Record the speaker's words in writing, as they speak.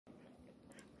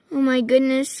Oh my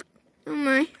goodness. Oh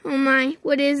my.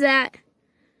 What is that?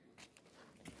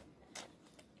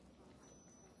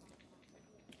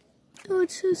 Oh,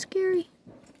 it's so scary.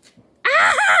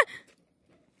 Ah!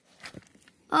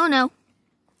 Oh no.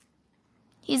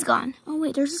 He's gone. Oh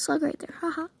wait, there's a slug right there.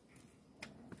 Haha.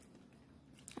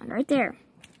 And right there.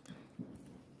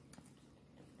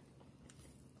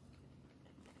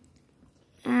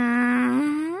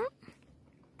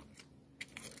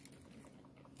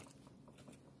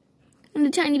 And the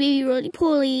tiny baby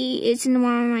roly-poly. It's in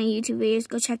one of my YouTube videos.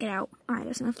 Go check it out. Alright,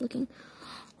 that's enough looking.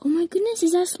 Oh my goodness,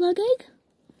 is that a slug egg?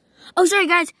 Oh, sorry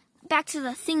guys. Back to the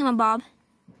thingamabob.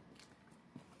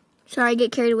 Sorry, I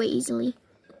get carried away easily.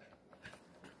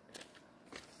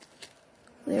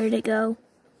 Where'd it go?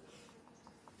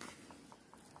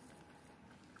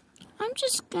 I'm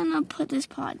just gonna put this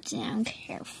pot down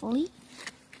carefully.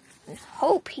 And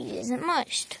hope he isn't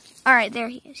mushed. Alright, there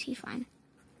he is. He's fine.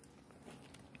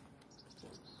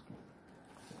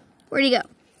 Where'd he go?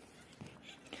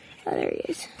 Oh, there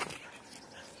he is.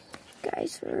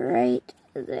 Guys, right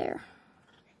there.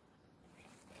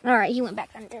 Alright, he went back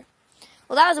under.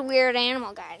 Well, that was a weird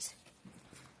animal, guys.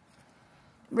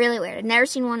 Really weird. I've never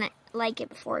seen one like it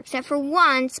before, except for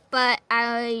once, but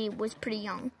I was pretty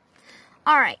young.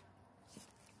 Alright.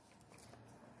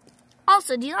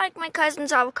 Also, do you like my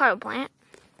cousin's avocado plant?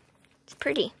 It's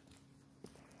pretty.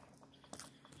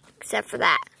 Except for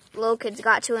that. Little kids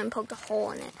got to it and poked a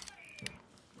hole in it.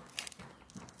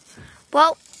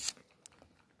 Well,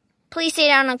 please say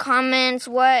down in the comments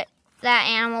what that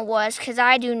animal was, because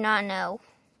I do not know.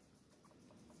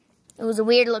 It was a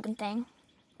weird looking thing.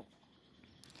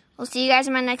 We'll see you guys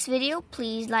in my next video.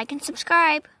 Please like and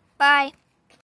subscribe. Bye.